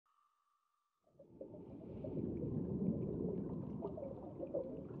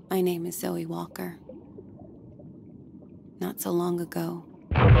My name is Zoe Walker. Not so long ago,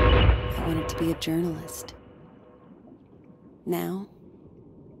 I wanted to be a journalist. Now,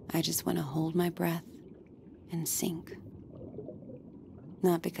 I just want to hold my breath and sink.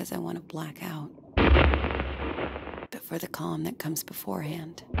 Not because I want to black out, but for the calm that comes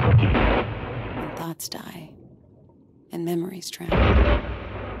beforehand. When thoughts die and memories drown.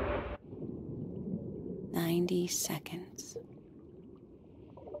 90 seconds.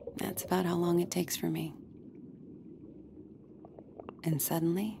 That's about how long it takes for me. And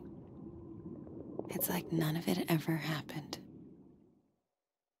suddenly, it's like none of it ever happened.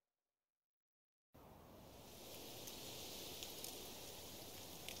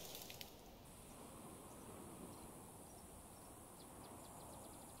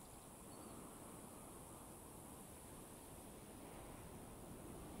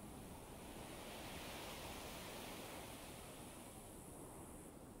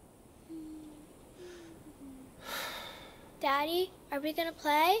 Daddy, are we gonna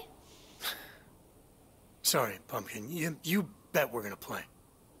play? Sorry, Pumpkin. You bet we're gonna play.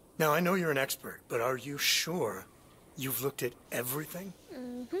 Now, I know you're an expert, but are you sure you've looked at everything?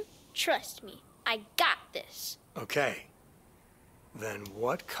 Mm-hmm. Trust me, I got this. Okay. Then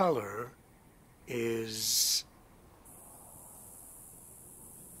what color is...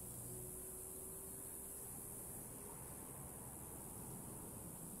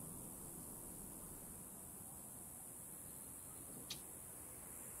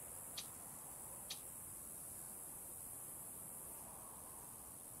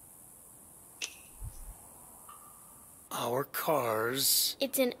 Our cars...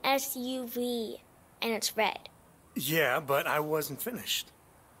 It's an SUV, and it's red. Yeah, but I wasn't finished.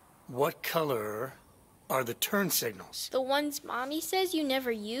 What color are the turn signals? The ones Mommy says you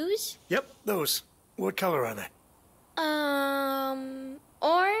never use? Yep, those. What color are they?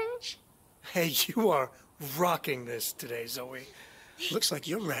 Orange? Hey, you are rocking this today, Zoe. Looks like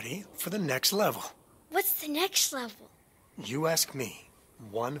you're ready for the next level. What's the next level? You ask me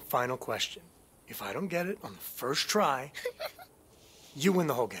one final question. If I don't get it on the first try, you win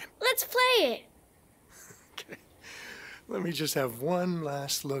the whole game. Let's play it. Okay. Let me just have one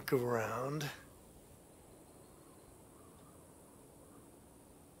last look around.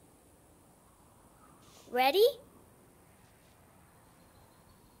 Ready?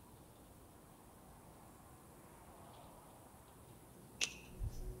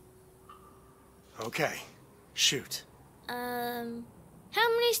 Okay, shoot. How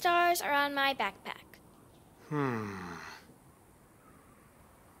many stars are on my backpack?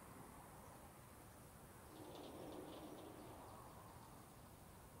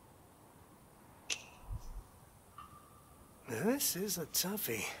 This is a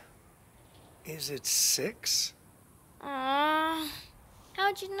toughie. Is it 6? How'd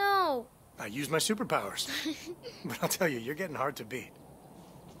you know? I use my superpowers. But I'll tell you, you're getting hard to beat.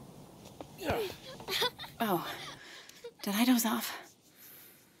 Oh, did I doze off?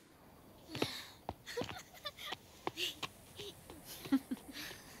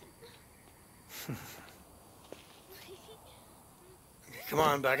 Come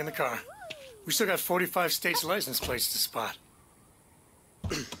on, back in the car. We still got 45 states' license plates to spot.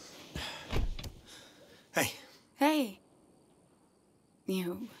 Hey. Hey.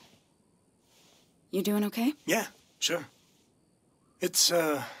 You doing okay? Yeah, sure. It's,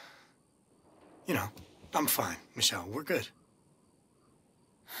 you know, I'm fine, Michelle. We're good.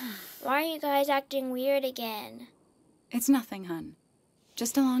 Why are you guys acting weird again? It's nothing, hun.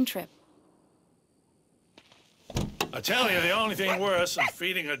 Just a long trip. I tell you, the only thing worse than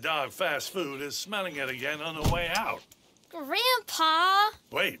feeding a dog fast food is smelling it again on the way out. Grandpa!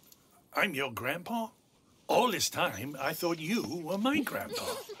 Wait, I'm your grandpa? All this time, I thought you were my grandpa.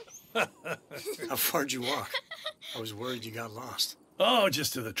 How far'd you walk? I was worried you got lost. Oh,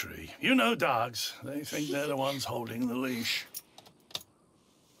 just to the tree. You know dogs. They think they're the ones holding the leash.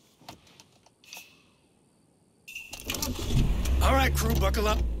 All right, crew, buckle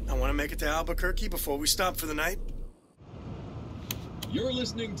up. I want to make it to Albuquerque before we stop for the night. You're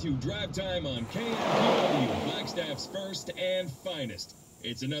listening to Drive Time on KMPW, Flagstaff's first and finest.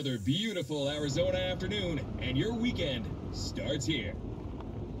 It's another beautiful Arizona afternoon, and your weekend starts here.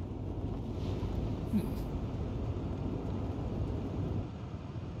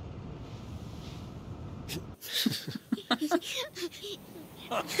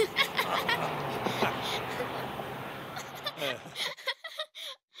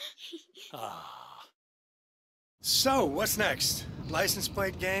 So, what's next? License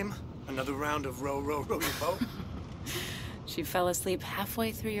plate game? Another round of row, row, row your boat? She fell asleep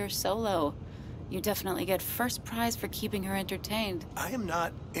halfway through your solo. You definitely get first prize for keeping her entertained. I am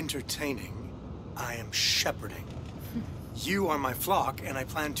not entertaining. I am shepherding. You are my flock, and I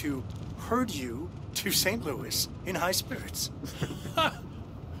plan to herd you to St. Louis in high spirits.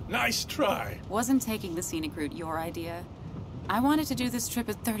 Nice try. Wasn't taking the scenic route your idea? I wanted to do this trip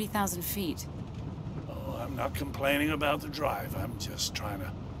at 30,000 feet. Oh, I'm not complaining about the drive. I'm just trying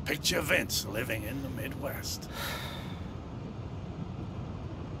to picture Vince living in the Midwest.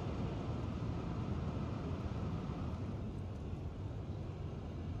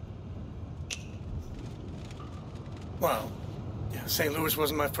 Well, yeah, St. Louis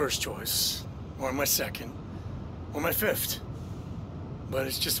wasn't my first choice, or my second, or my fifth. But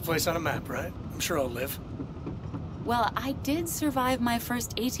it's just a place on a map, right? I'm sure I'll live. Well, I did survive my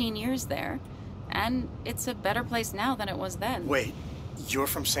first 18 years there, and it's a better place now than it was then. Wait, you're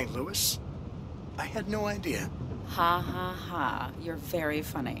from St. Louis? I had no idea. Ha ha ha, you're very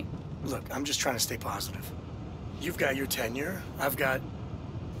funny. Look, I'm just trying to stay positive. You've got your tenure, I've got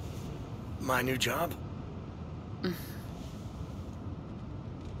my new job.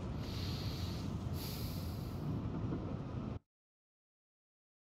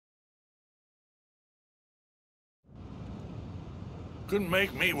 Couldn't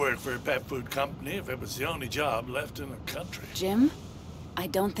make me work for a pet food company if it was the only job left in the country. Jim, I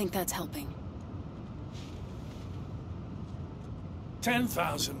don't think that's helping.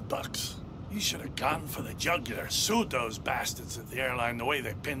 10,000 bucks. You should have gone for the jugular, sued those bastards at the airline the way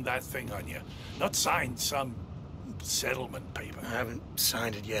they pinned that thing on you. Not signed some settlement paper. I haven't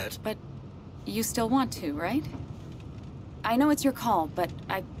signed it yet. But you still want to, right? I know it's your call, but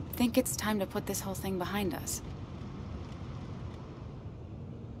I think it's time to put this whole thing behind us.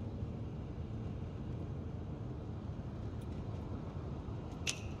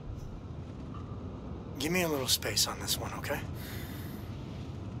 Give me a little space on this one, okay?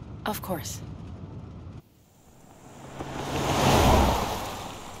 Of course.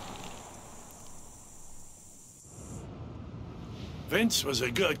 Vince was a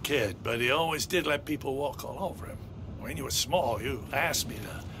good kid, but he always did let people walk all over him. When you were small, you asked me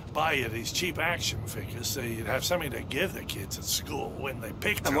to buy you these cheap action figures so you'd have something to give the kids at school when they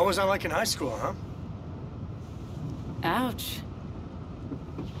picked And them. what was I like in high school, huh? Ouch.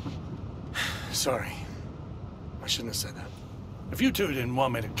 Sorry. I shouldn't have said that. If you two didn't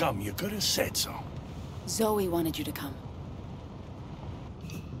want me to come, you could have said so. Zoe wanted you to come.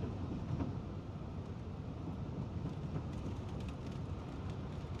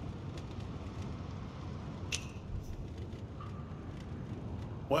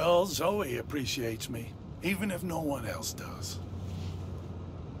 Well, Zoe appreciates me, even if no one else does.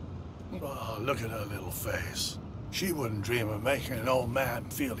 Oh, look at her little face. She wouldn't dream of making an old man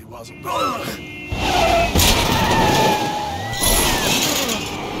feel he wasn't.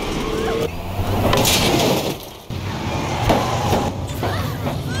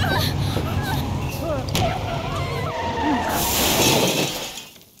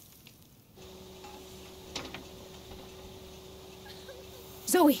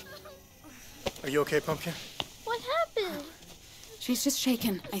 Zoe! Are you okay, Pumpkin? What happened? She's just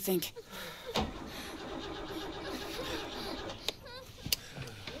shaken, I think.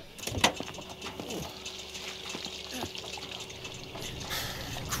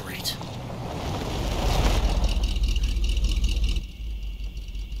 Great.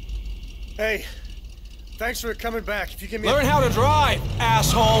 Hey, thanks for coming back. If you give me Learn how to drive,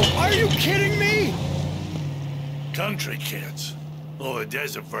 asshole! Are you kidding me? Country kids. Or the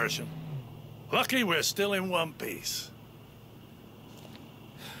desert version. Lucky we're still in one piece.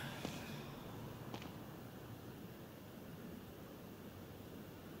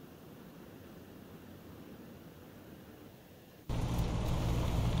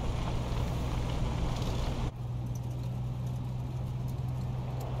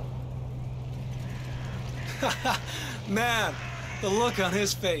 Man, the look on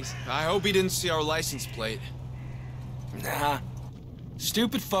his face. I hope he didn't see our license plate. Nah.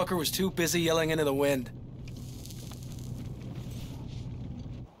 Stupid fucker was too busy yelling into the wind.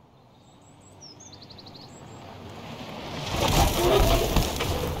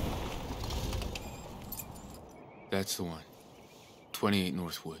 That's the one. 28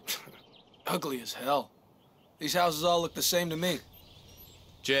 Northwood. Ugly as hell. These houses all look the same to me.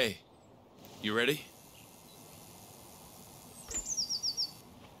 Jay, you ready?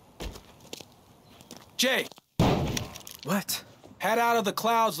 Jay! What? Head out of the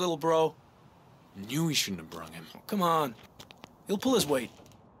clouds, little bro. Knew we shouldn't have brung him. Come on. He'll pull his weight.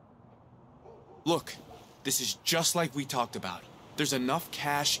 Look, this is just like we talked about. There's enough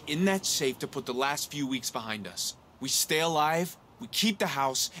cash in that safe to put the last few weeks behind us. We stay alive, We keep the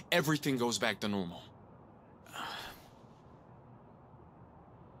house, everything goes back to normal.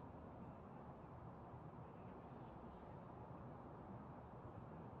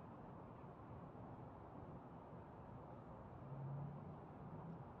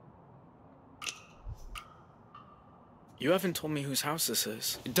 You haven't told me whose house this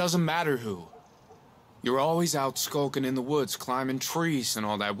is. It doesn't matter who. You're always out skulking in the woods, climbing trees and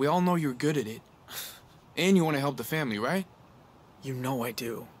all that. We all know you're good at it. And you want to help the family, right? You know I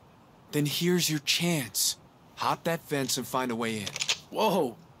do. Then here's your chance. Hop that fence and find a way in.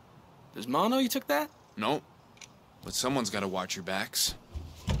 Whoa! Does Ma know you took that? No. But someone's got to watch your backs.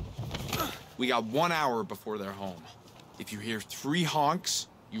 We got 1 hour before they're home. If you hear 3 honks,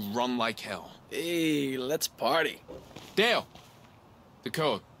 you run like hell. Hey, let's party. Dale! The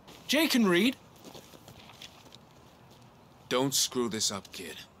code. Jay can read. Don't screw this up,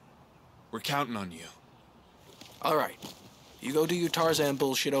 kid. We're counting on you. All right. You go do your Tarzan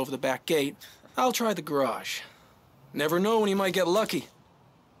bullshit over the back gate. I'll try the garage. Never know when you might get lucky.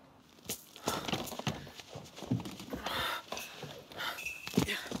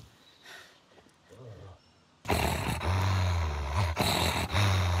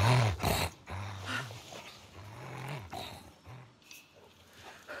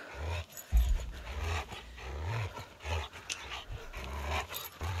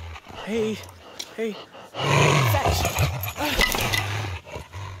 Hey, hey. Fetch.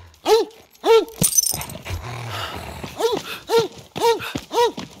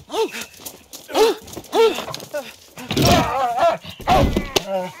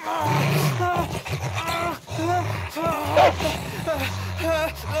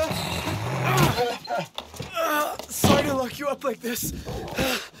 Sorry to lock you up like this.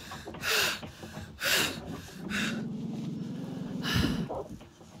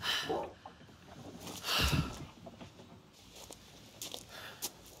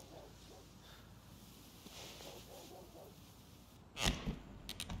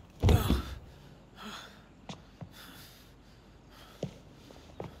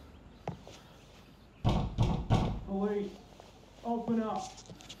 Police, open up.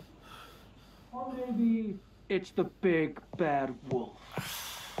 Or maybe it's the big bad wolf.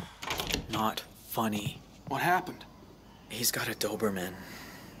 Not funny. What happened? He's got a Doberman.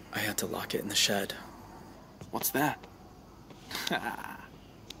 I had to lock it in the shed. What's that?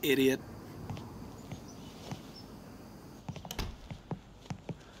 Idiot.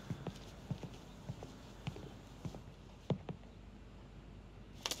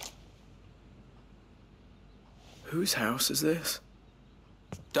 Whose house is this?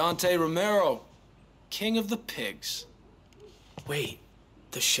 Dante Romero, king of the pigs. Wait,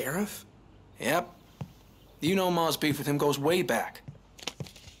 the sheriff? Yep. You know Ma's beef with him goes way back.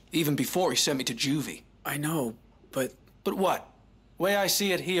 Even before he sent me to juvie. I know, but... But what? Way I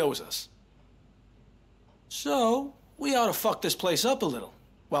see it, he owes us. So, we ought to fuck this place up a little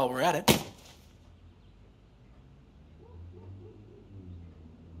while we're at it.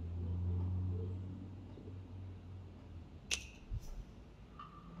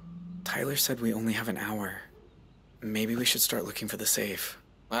 Tyler said we only have an hour. Maybe we should start looking for the safe.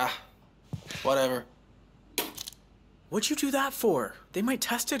 Ah, whatever. What'd you do that for? They might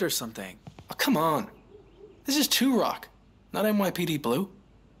test it or something. Oh, come on. This is 2 Rock, not NYPD Blue.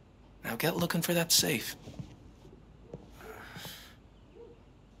 Now get looking for that safe.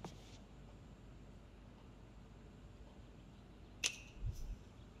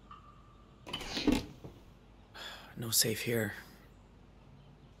 No safe here.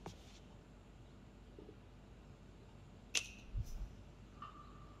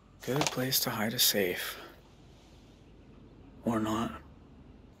 Good place to hide a safe. Or not.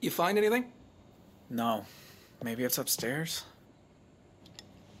 You find anything? No. Maybe it's upstairs?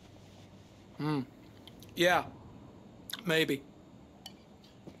 Yeah. Maybe.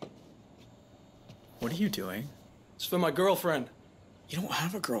 What are you doing? It's for my girlfriend. You don't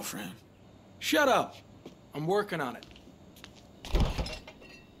have a girlfriend. Shut up. I'm working on it.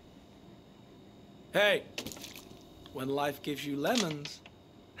 Hey, when life gives you lemons...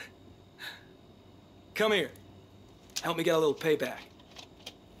 Come here. Help me get a little payback.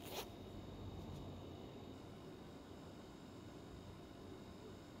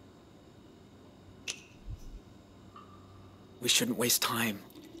 We shouldn't waste time.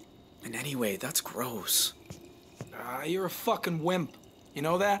 And anyway, that's gross. You're a fucking wimp. You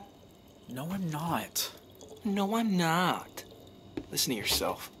know that? No, I'm not. No, I'm not. Listen to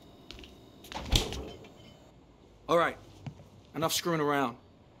yourself. All right. Enough screwing around.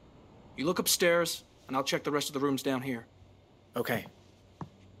 You look upstairs, and I'll check the rest of the rooms down here. Okay.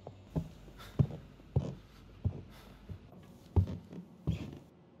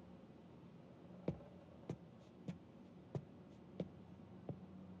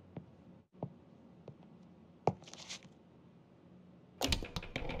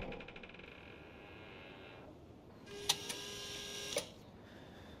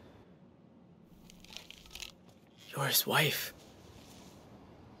 You're his wife.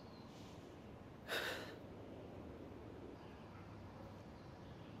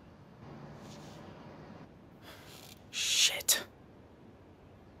 Shit.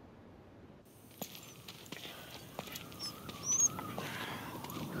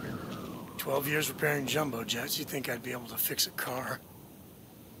 12 years repairing jumbo jets. You think I'd be able to fix a car?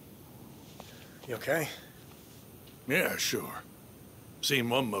 You okay? Yeah, sure. Seen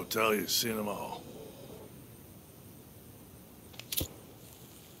one motel, you've seen them all.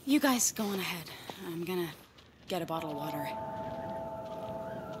 You guys go on ahead. I'm gonna get a bottle of water.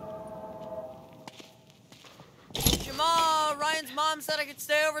 Shema, Ryan's mom said I could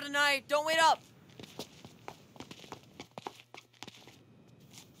stay over tonight. Don't wait up.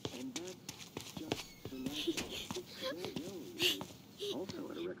 Also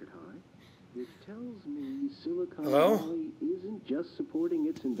at a record high, it tells me Silicon Hello? Valley isn't just supporting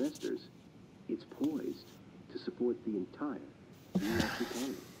its investors. It's poised to support the entire U.S.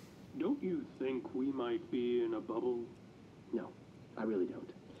 economy. Don't you think we might be in a bubble? No, I really don't.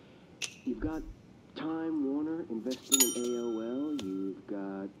 You've got Time Warner investing in AOL. You've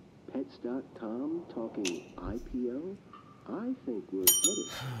got Pets.com talking IPO. I think we're headed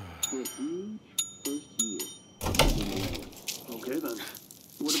for a huge first year. Okay, then.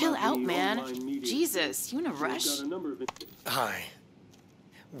 What Chill about out, the man. online media? Jesus, you in a We've rush? got a number of Hi.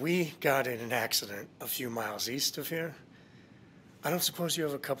 We got in an accident a few miles east of here. I don't suppose you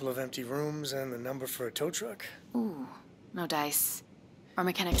have a couple of empty rooms and the number for a tow truck? Ooh, no dice. Our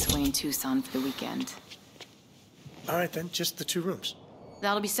mechanic's away in Tucson for the weekend. All right, then, just the 2 rooms.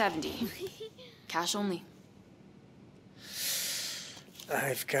 That'll be 70. Cash only.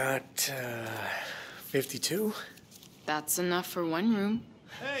 I've got, 52. That's enough for 1 room.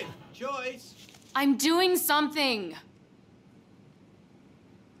 Hey, Joyce. I'm doing something!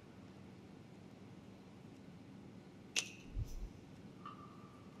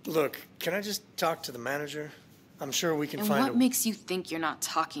 Look, can I just talk to the manager? I'm sure we can And find what makes you think you're not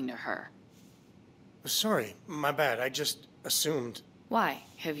talking to her? Sorry, my bad. I just assumed. Why?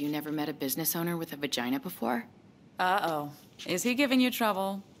 Have you never met a business owner with a vagina before? Uh-oh. Is he giving you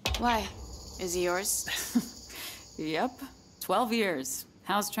trouble? Why? Is he yours? Yep. 12 years.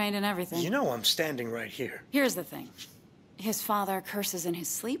 House trained and everything. You know I'm standing right here. Here's the thing. His father curses in his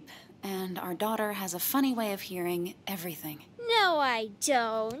sleep, and our daughter has a funny way of hearing everything. No, I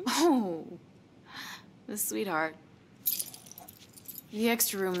don't. Oh, the sweetheart. The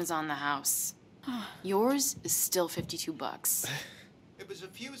extra room is on the house. Yours is still $52. It was a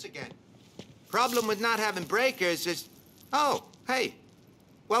fuse again. Problem with not having breakers is... Oh, hey.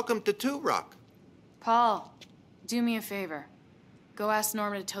 Welcome to Two Rock. Paul, do me a favor. Go ask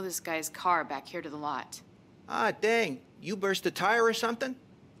Norma to tow this guy's car back here to the lot. Ah, dang. You burst a tire or something?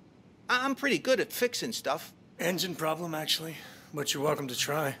 I'm pretty good at fixing stuff. Engine problem, actually. But you're welcome to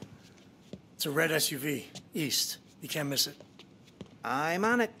try. It's a red SUV. East. You can't miss it. I'm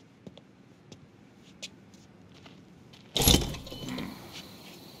on it.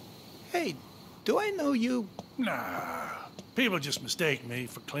 Hey, do I know you? Nah. People just mistake me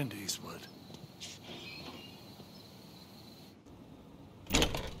for Clint Eastwood.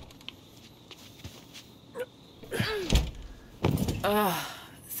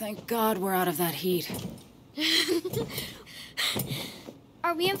 Thank God we're out of that heat.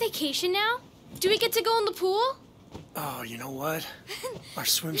 Are we on vacation now? Do we get to go in the pool? Oh, you know what? Our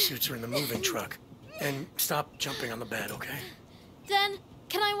swimsuits are in the moving truck. And stop jumping on the bed, okay? Then,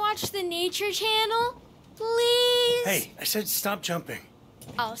 can I watch the Nature Channel? Please? Hey, I said stop jumping.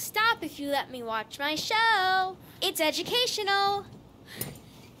 I'll stop if you let me watch my show. It's educational.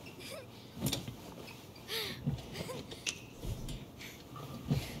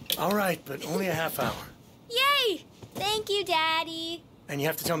 All right, but only a half hour. Yay! Thank you, Daddy. And you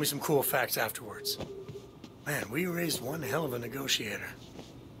have to tell me some cool facts afterwards. Man, we raised one hell of a negotiator.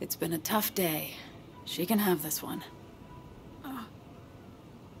 It's been a tough day. She can have this one.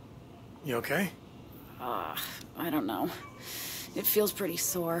 You okay? I don't know. It feels pretty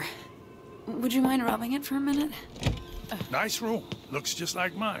sore. Would you mind rubbing it for a minute? Nice room. Looks just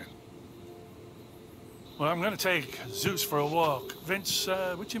like mine. Well, I'm gonna take Zeus for a walk. Vince,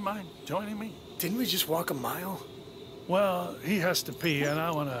 would you mind joining me? Didn't we just walk a mile? Well, he has to pee, and I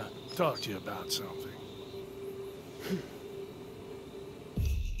want to talk to you about something.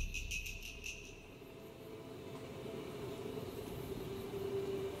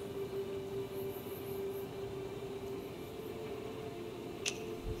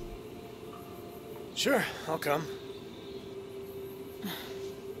 Sure, I'll come.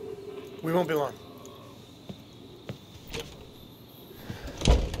 We won't be long.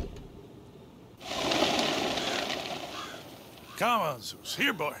 Come on, Zeus.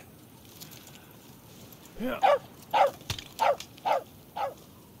 Here, boy. Yeah.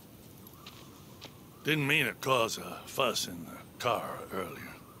 Didn't mean to cause a fuss in the car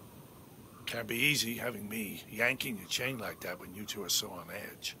earlier. Can't be easy having me yanking your chain like that when you two are so on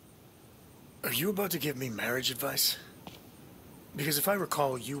edge. Are you about to give me marriage advice? Because if I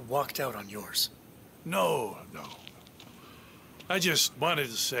recall, you walked out on yours. No. I just wanted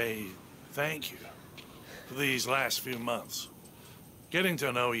to say thank you for these last few months. Getting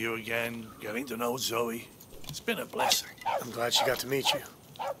to know you again, getting to know Zoe, it's been a blessing. I'm glad she got to meet you.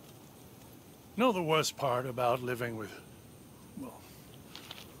 Know the worst part about living with, well,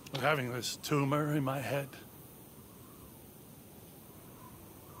 with having this tumor in my head?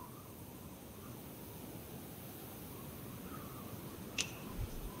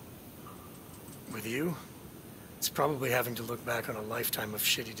 With you? It's probably having to look back on a lifetime of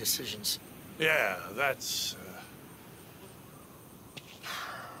shitty decisions. Yeah, that's...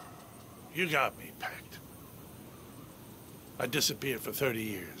 You got me pegged. I disappeared for 30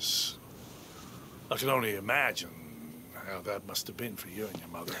 years. I can only imagine how that must have been for you and your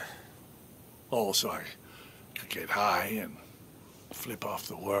mother. Also, I could get high and flip off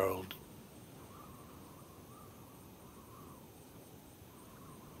the world.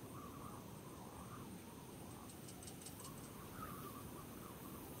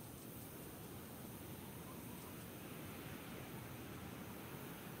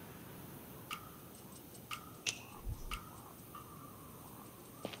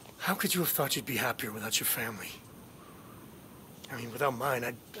 How could you have thought you'd be happier without your family? I mean, without mine,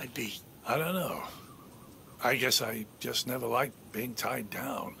 I'd be... I don't know. I guess I just never liked being tied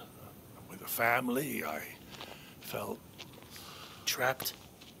down. With a family, I felt... trapped?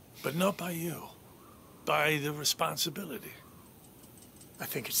 But not by you. By the responsibility. I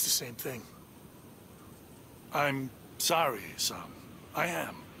think it's the same thing. I'm sorry, son. I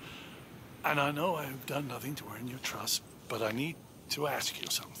am. And I know I've done nothing to earn your trust, but I need to ask you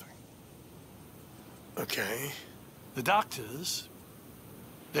something. Okay. The doctors,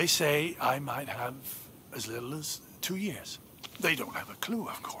 they say I might have as little as 2 years. They don't have a clue,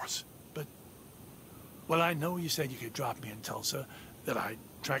 of course. But, well, I know you said you could drop me in Tulsa, that I'd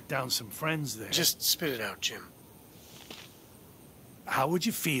track down some friends there. Just spit it out, Jim. How would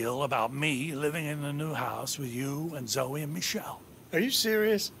you feel about me living in a new house with you and Zoe and Michelle? Are you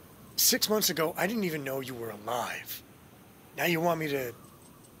serious? 6 months ago, I didn't even know you were alive. Now you want me to...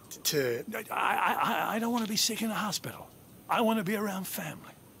 I don't want to be sick in a hospital. I want to be around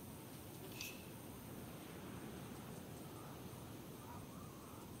family.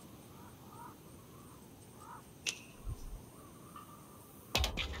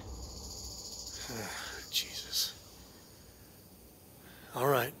 Jesus. All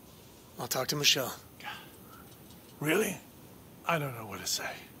right. I'll talk to Michelle. Really? I don't know what to say.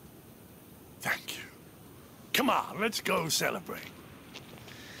 Thank you. Come on, let's go celebrate.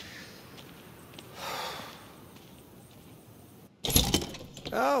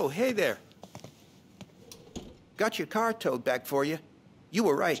 Oh, hey there. Got your car towed back for you. You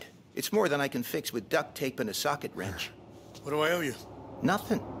were right. It's more than I can fix with duct tape and a socket wrench. What do I owe you?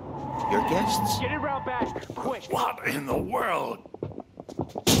 Nothing. Your guests. Get it route back, quick. What in the world?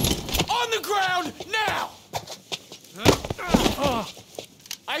 On the ground, now!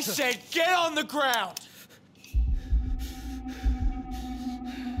 I said get on the ground!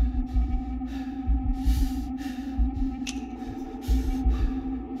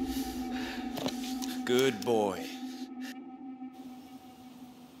 Good boy.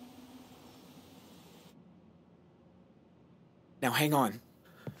 Now hang on.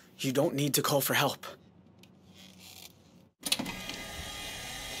 You don't need to call for help.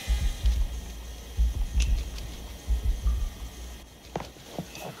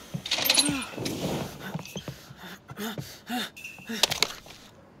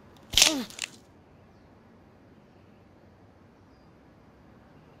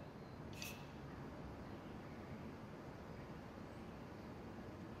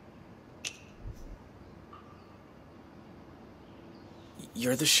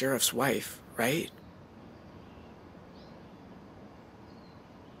 You're the sheriff's wife, right?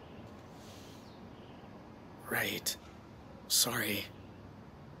 Right. Sorry.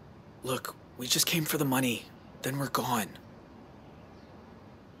 Look, we just came for the money. Then we're gone.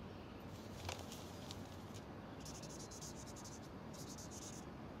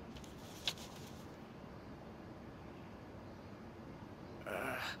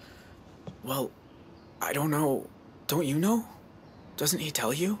 Well, I don't know. Don't you know? Doesn't he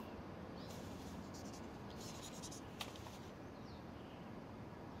tell you?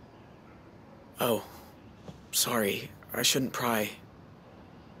 Oh, sorry. I shouldn't pry.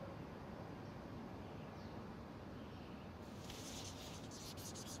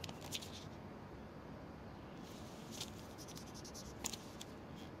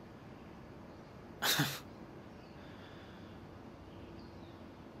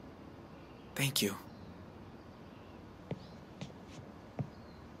 Thank you.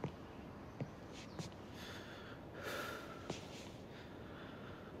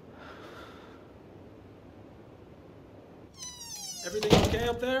 Everything okay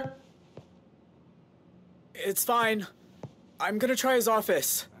up there? It's fine. I'm gonna try his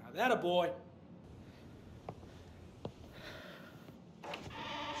office. That a boy.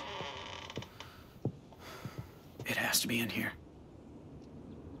 It has to be in here.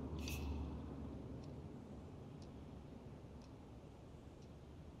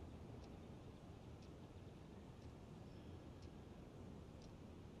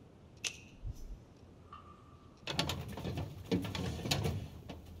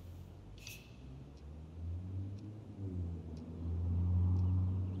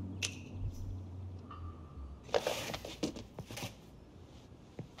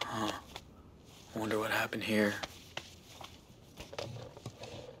 Huh. Wonder what happened here.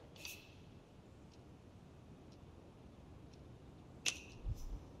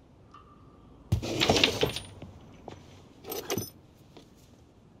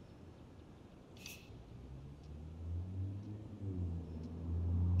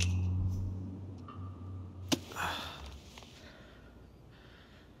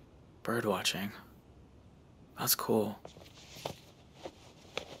 Bird watching. That's cool.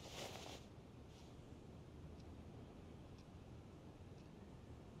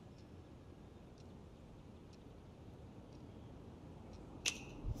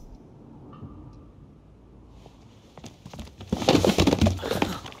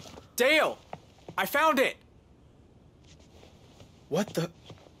 Dale! I found it! What the?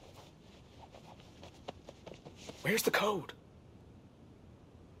 Where's the code?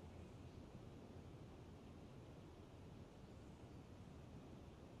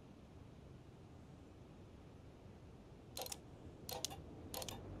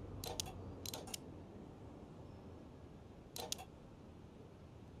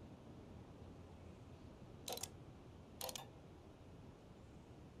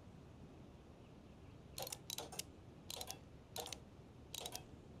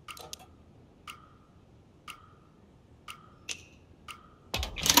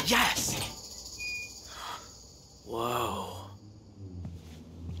 Yes! Whoa.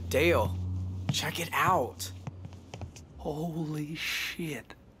 Dale, check it out. Holy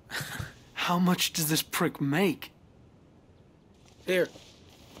shit. How much does this prick make? Here,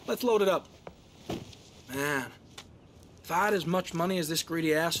 let's load it up. Man, if I had as much money as this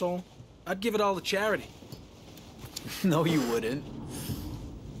greedy asshole, I'd give it all to charity. No, you wouldn't.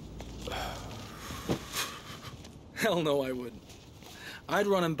 Hell no, I wouldn't. I'd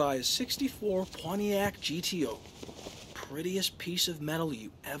run and buy a '64 Pontiac GTO. Prettiest piece of metal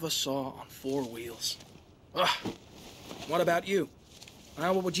you ever saw on 4 wheels. Ugh. What about you?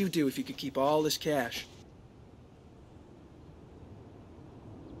 What would you do if you could keep all this cash?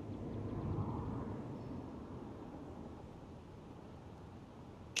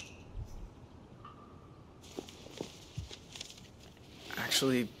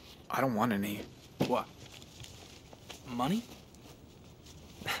 Actually, I don't want any. What? Money?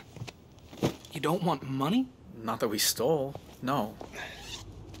 You don't want money? Not that we stole, no.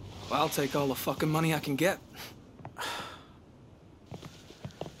 Well, I'll take all the fucking money I can get.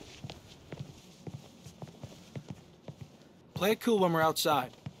 Play it cool when we're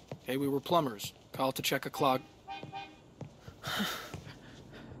outside. Hey, we were plumbers. Call to check a clog.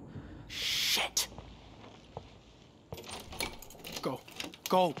 Shit. Go.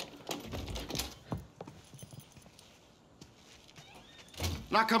 Go.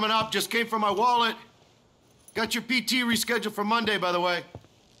 Not coming up, just came from my wallet. Got your PT rescheduled for Monday, by the way.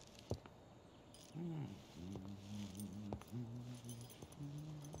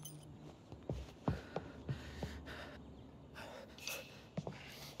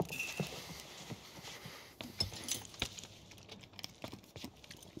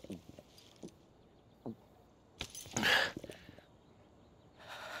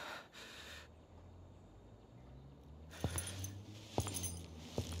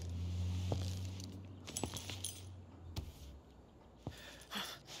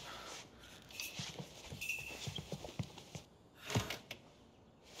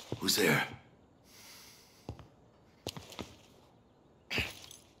 Who's there?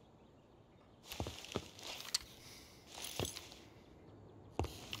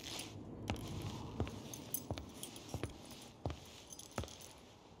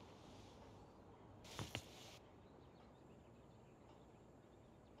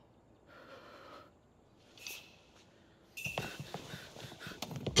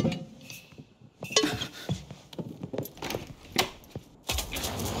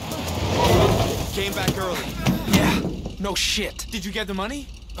 came back early. Yeah, no shit. Did you get the money?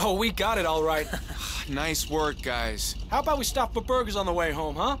 Oh, we got it all right. Nice work, guys. How about we stop for burgers on the way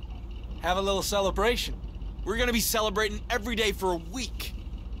home, huh? Have a little celebration. We're gonna be celebrating every day for a week.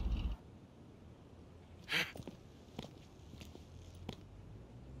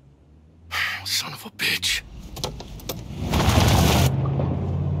 Son of a bitch.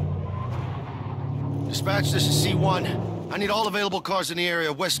 Dispatch, this is C1. I need all available cars in the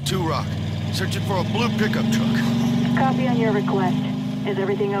area west 2 Rock. Searching for a blue pickup truck. Copy on your request. Is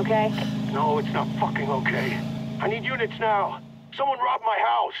everything okay? No, it's not fucking okay. I need units now. Someone robbed my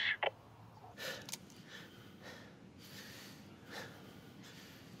house.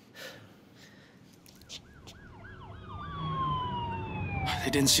 They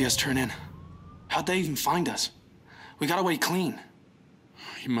didn't see us turn in. How'd they even find us? We got away clean.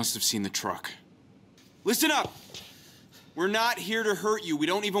 He must have seen the truck. Listen up! We're not here to hurt you. We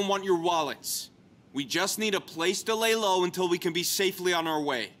don't even want your wallets. We just need a place to lay low until we can be safely on our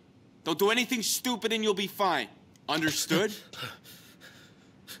way. Don't do anything stupid and you'll be fine. Understood?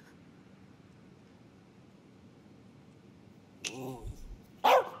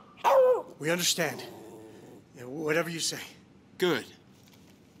 We understand. Yeah, whatever you say. Good.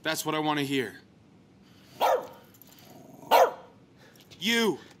 That's what I want to hear.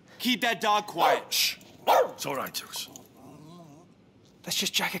 You! Keep that dog quiet. Shh. It's all right, Zeus. Let's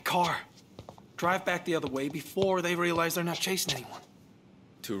just jack a car. Drive back the other way before they realize they're not chasing anyone.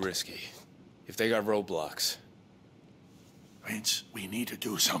 Too risky. If they got roadblocks. Vince, we need to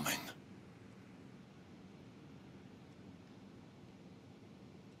do something.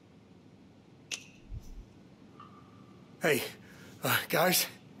 Hey, guys?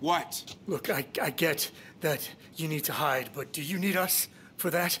 What? Look, I get that you need to hide, but do you need us for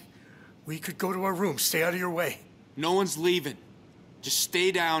that? We could go to our room, stay out of your way. No one's leaving. Just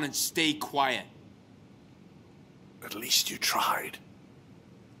stay down and stay quiet. At least you tried.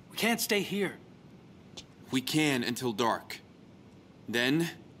 We can't stay here. We can until dark. Then,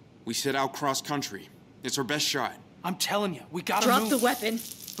 we set out cross-country. It's our best shot. I'm telling you, we gotta Drop move. the weapon.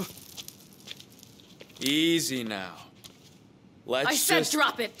 Easy now. Let's I said just...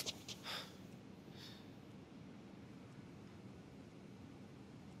 drop it.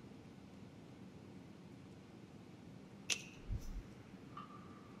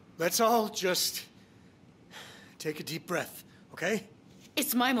 Let's all just take a deep breath, okay?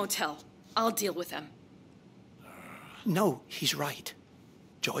 It's my motel. I'll deal with them. No, he's right.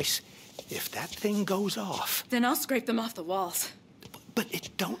 Joyce, if that thing goes off... Then I'll scrape them off the walls. But it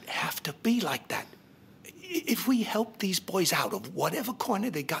don't have to be like that. If we help these boys out of whatever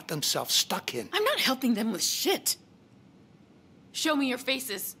corner they got themselves stuck in... I'm not helping them with shit. Show me your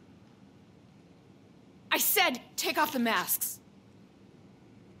faces. I said take off the masks.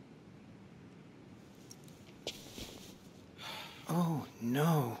 Oh,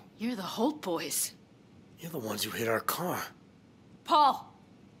 no. You're the Holt boys. You're the ones who hit our car. Paul,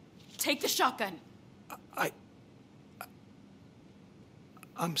 take the shotgun.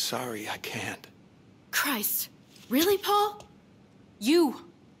 I'm sorry, I can't. Christ. Really, Paul? You.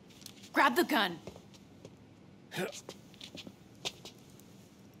 Grab the gun.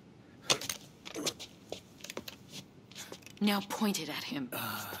 Now point it at him.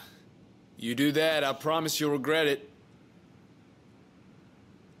 You do that, I promise you'll regret it.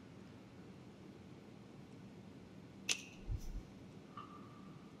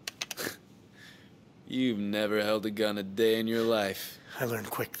 You've never held a gun a day in your life. I learned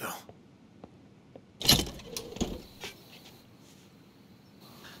quick, though.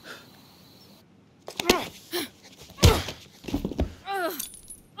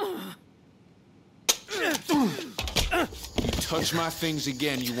 You touch my things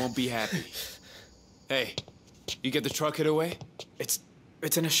again, you won't be happy. Hey, you get the truck hid away? It's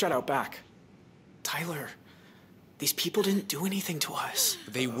in a shutout back. Tyler, these people didn't do anything to us.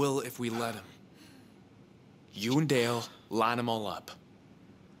 They will if we let them. You and Dale, line them all up.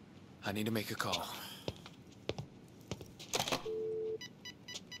 I need to make a call.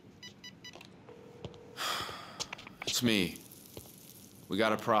 It's me. We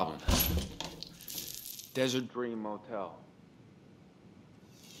got a problem. Desert Dream Motel.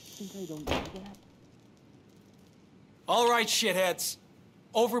 Think I don't get that? All right, shitheads.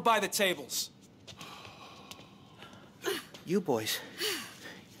 Over by the tables. You boys,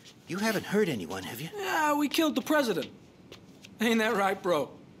 you haven't hurt anyone, have you? Yeah, we killed the president. Ain't that right,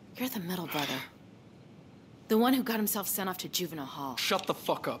 bro? You're the middle brother. The one who got himself sent off to juvenile hall. Shut the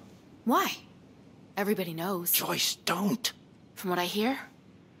fuck up. Why? Everybody knows. Joyce, don't. From what I hear,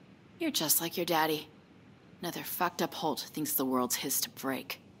 you're just like your daddy. Another fucked up Holt thinks the world's his to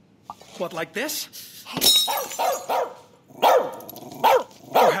break. What, like this?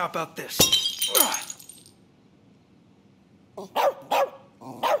 Or how about this?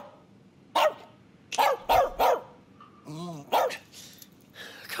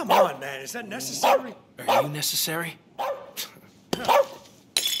 Come on, man. Is that necessary? Are you necessary?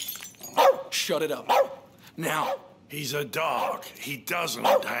 Shut it up. Now. He's a dog. He doesn't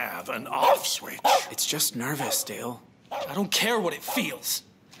have an off switch. It's just nervous, Dale. I don't care what it feels.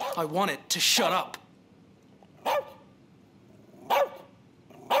 I want it to shut up.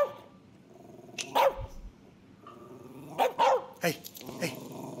 Hey,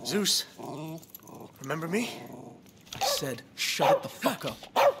 Zeus. Remember me? I said, shut it the fuck up.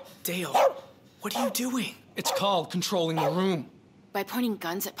 Dale, what are you doing? It's called controlling the room. By pointing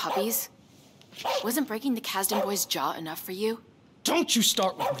guns at puppies? Wasn't breaking the Kasdan boy's jaw enough for you? Don't you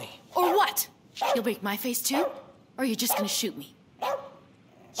start with me. Or what? You'll break my face too? Or are you just gonna shoot me?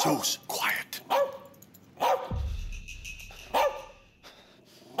 Zeus, quiet.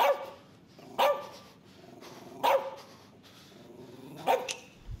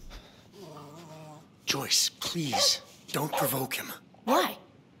 Joyce, please, don't provoke him. Why?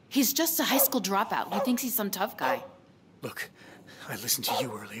 He's just a high school dropout who thinks he's some tough guy. Look, I listened to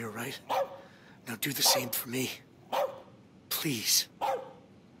you earlier, right? Now do the same for me. Please.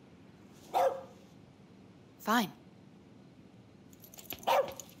 Fine.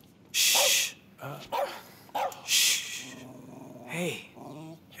 Shh. Shh. Hey,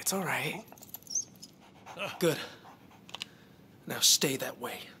 it's all right. Good. Now stay that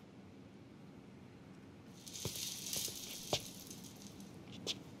way.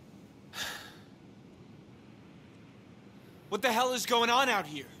 What the hell is going on out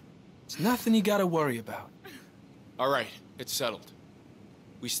here? It's nothing you gotta worry about. All right, it's settled.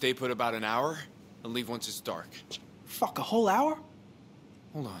 We stay put about an hour and leave once it's dark. Fuck, a whole hour?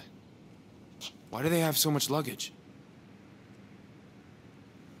 Hold on. Why do they have so much luggage?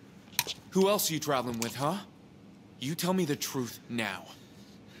 Who else are you traveling with, huh? You tell me the truth now.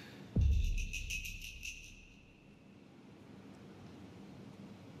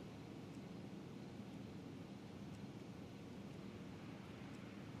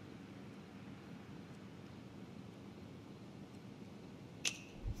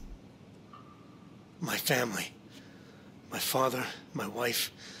 My family. My father, my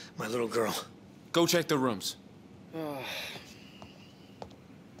wife, my little girl. Go check the rooms.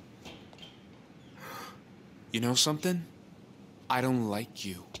 You know something? I don't like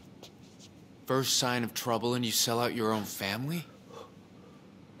you. First sign of trouble and you sell out your own family?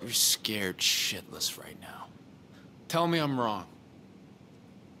 You're scared shitless right now. Tell me I'm wrong.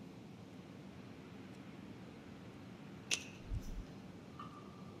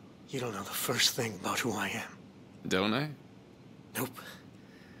 You don't know the first thing about who I am. Don't I? Nope.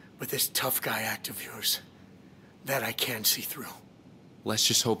 But this tough guy act of yours, that I can see through. Let's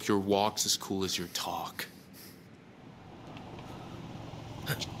just hope your walk's as cool as your talk.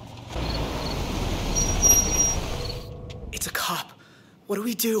 It's a cop. What do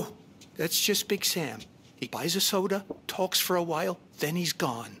we do? That's just Big Sam. He buys a soda, talks for a while, then he's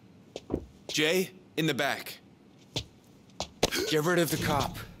gone. Jay, in the back. Get rid of the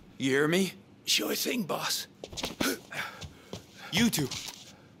cop. You hear me? Sure thing, boss. You two,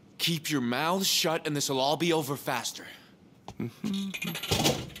 keep your mouths shut and this'll all be over faster.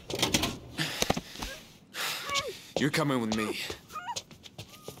 You're coming with me.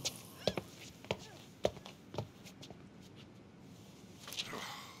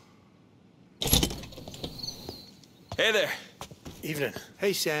 Hey there. Evening.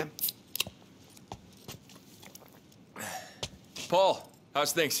 Hey, Sam. Paul,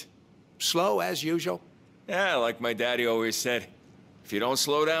 how's things? Slow as usual. Yeah, like my daddy always said. If you don't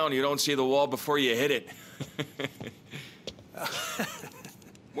slow down, you don't see the wall before you hit it.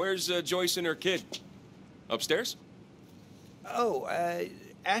 Where's Joyce and her kid? Upstairs? Oh,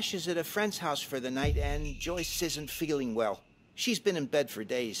 Ash is at a friend's house for the night, and Joyce isn't feeling well. She's been in bed for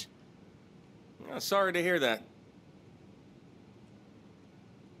days. Oh, sorry to hear that.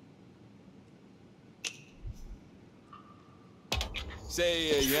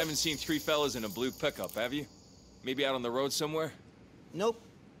 Say, you haven't seen three fellas in a blue pickup, have you? Maybe out on the road somewhere? Nope.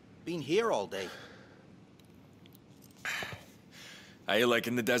 Been here all day. How you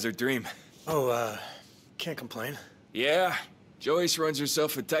liking the desert dream? Oh, can't complain. Yeah, Joyce runs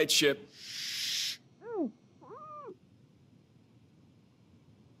herself a tight ship.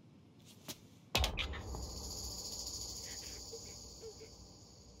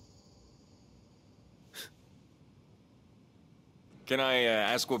 Can I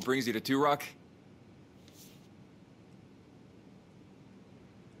ask what brings you to Two Rock?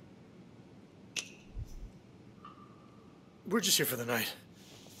 We're just here for the night.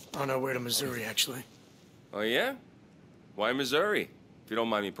 On our way to Missouri, actually. Oh, yeah? Why Missouri? If you don't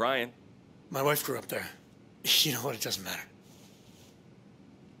mind me prying. My wife grew up there. You know what? It doesn't matter.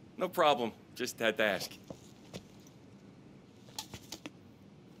 No problem. Just had to ask.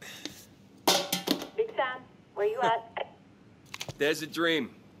 Big Sam, where you at? There's a dream,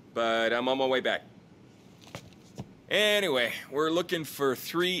 but I'm on my way back. Anyway, we're looking for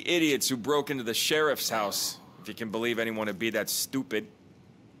 3 idiots who broke into the sheriff's house. If you can believe anyone would be that stupid.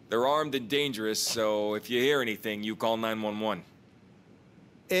 They're armed and dangerous, so if you hear anything, you call 911.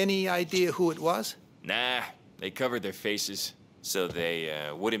 Any idea who it was? Nah, they covered their faces, so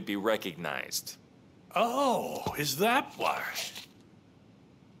they wouldn't be recognized. Oh, is that why?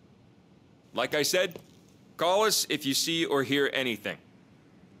 Like I said, call us if you see or hear anything.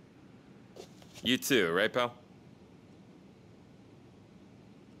 You too, right, pal?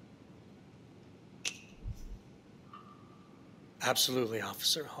 Absolutely,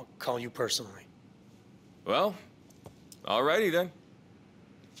 officer. I'll call you personally. Well, alrighty then.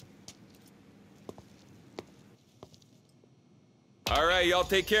 All right, y'all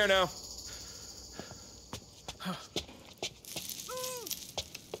take care now.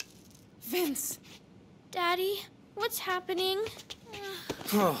 Vince. Daddy, what's happening?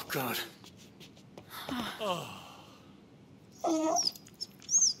 Oh, God.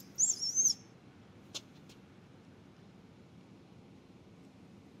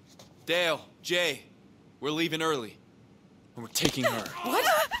 Dale, Jay, we're leaving early. And we're taking her. What?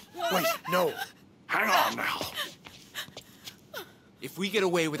 Wait, no. Hang on now. If we get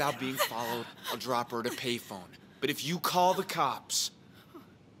away without being followed, I'll drop her at a payphone. But if you call the cops...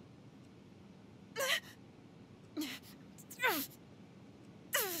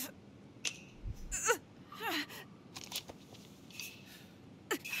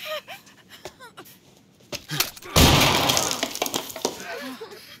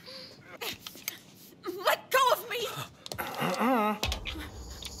 Let go of me!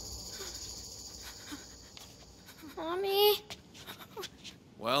 Mommy?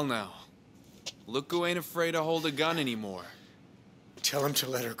 Well now, look who ain't afraid to hold a gun anymore. Tell him to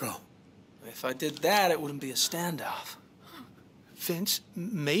let her go. If I did that, it wouldn't be a standoff. Vince,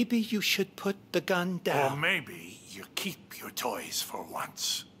 maybe you should put the gun down. Or maybe you keep your toys for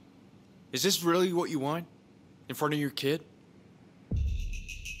once. Is this really what you want? In front of your kid?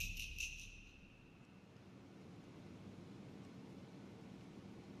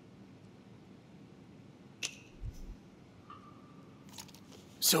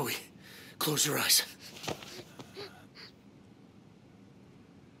 Zoe, close your eyes.